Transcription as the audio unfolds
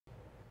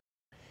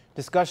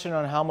Discussion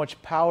on how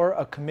much power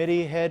a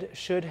committee head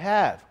should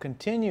have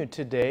continued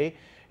today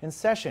in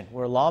session,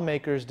 where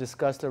lawmakers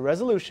discussed a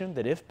resolution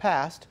that, if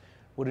passed,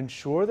 would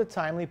ensure the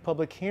timely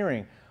public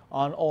hearing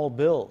on all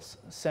bills.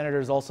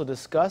 Senators also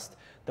discussed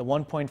the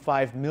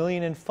 $1.5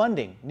 million in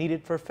funding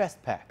needed for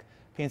Festpac.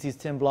 PNC's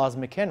Tim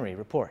Blas-McHenry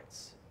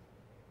reports.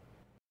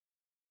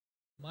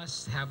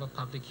 Must have a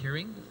public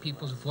hearing.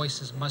 People's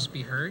voices must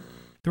be heard.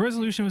 The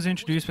resolution was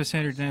introduced by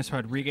Senator Dennis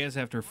Rodriguez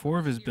after 4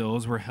 of his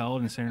bills were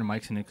held in Senator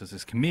Mike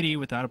Nicolas' committee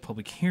without a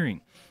public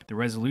hearing. The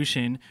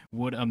resolution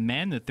would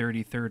amend the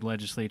 33rd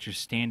legislature's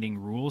standing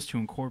rules to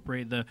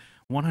incorporate the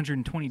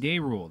 120-day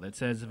rule that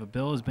says if a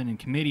bill has been in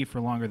committee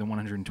for longer than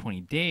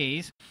 120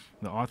 days,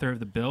 the author of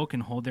the bill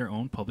can hold their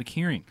own public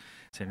hearing.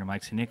 Senator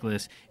Mike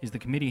Nicolas is the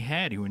committee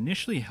head who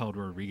initially held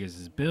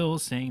Rodriguez's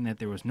bills, saying that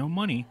there was no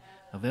money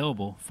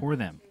available for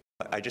them.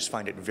 I just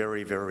find it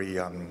very, very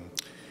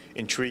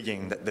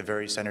intriguing that the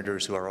very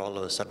senators who are all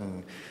of a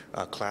sudden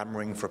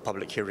clamoring for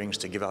public hearings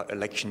to give out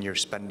election year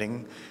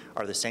spending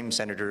are the same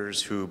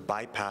senators who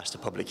bypassed a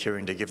public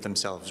hearing to give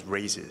themselves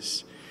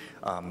raises.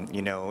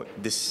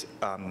 This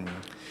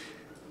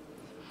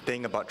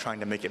thing about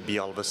trying to make it be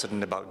all of a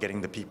sudden about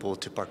getting the people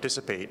to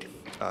participate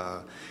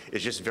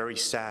is just very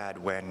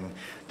sad when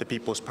the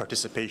people's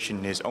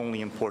participation is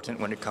only important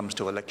when it comes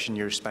to election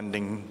year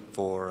spending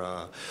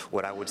for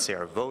what I would say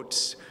are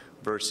votes,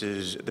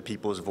 versus the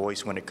people's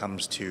voice when it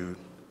comes to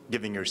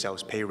giving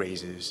yourselves pay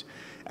raises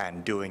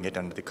and doing it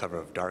under the cover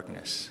of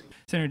darkness.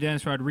 Senator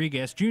Dennis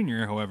Rodriguez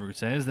Jr., however,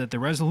 says that the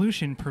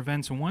resolution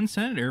prevents one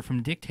senator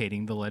from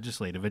dictating the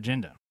legislative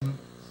agenda.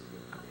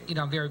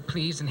 I'm very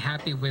pleased and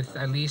happy with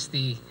at least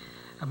the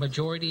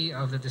majority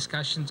of the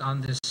discussions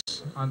on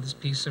this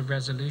piece of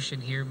resolution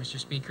here, Mr.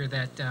 Speaker,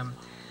 that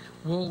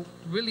will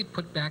really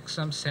put back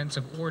some sense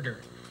of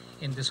order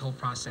in this whole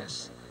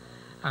process.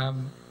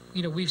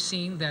 We've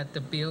seen that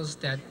the bills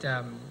that,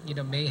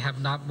 may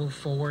have not moved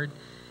forward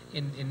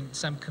in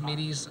some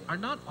committees are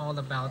not all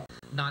about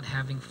not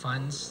having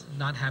funds,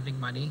 not having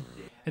money.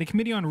 At a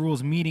Committee on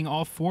Rules meeting,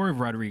 all 4 of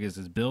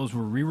Rodriguez's bills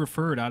were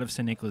re-referred out of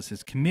St.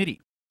 Nicholas's committee.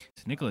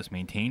 St. Nicholas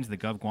maintains that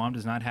GUAM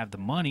does not have the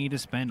money to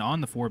spend on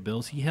the 4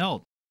 bills he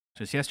held.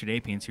 Just yesterday,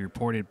 PNC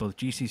reported both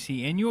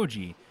GCC and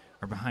UOG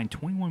are behind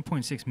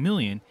 $21.6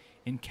 million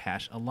in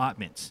cash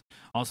allotments.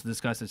 Also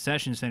discussed at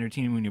session, Senator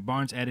Tina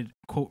Munoz-Barnes added,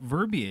 quote,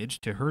 verbiage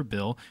to her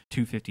bill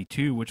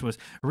 252, which was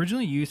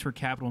originally used for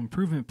capital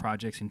improvement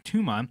projects in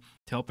Tumon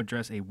to help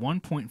address a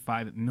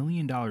 $1.5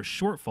 million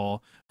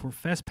shortfall for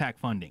Festpac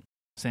funding.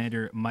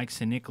 Senator Mike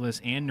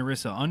Nicolas and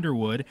Narissa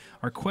Underwood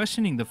are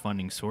questioning the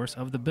funding source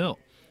of the bill.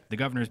 The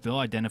governor's bill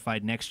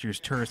identified next year's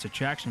tourist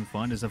attraction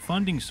fund as a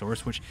funding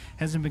source which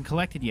hasn't been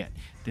collected yet.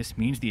 This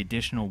means the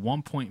additional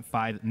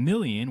 $1.5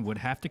 million would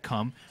have to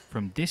come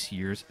from this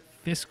year's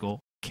fiscal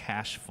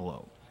cash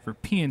flow. For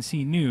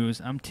PNC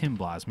News, I'm Tim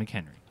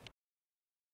Blas-McHenry.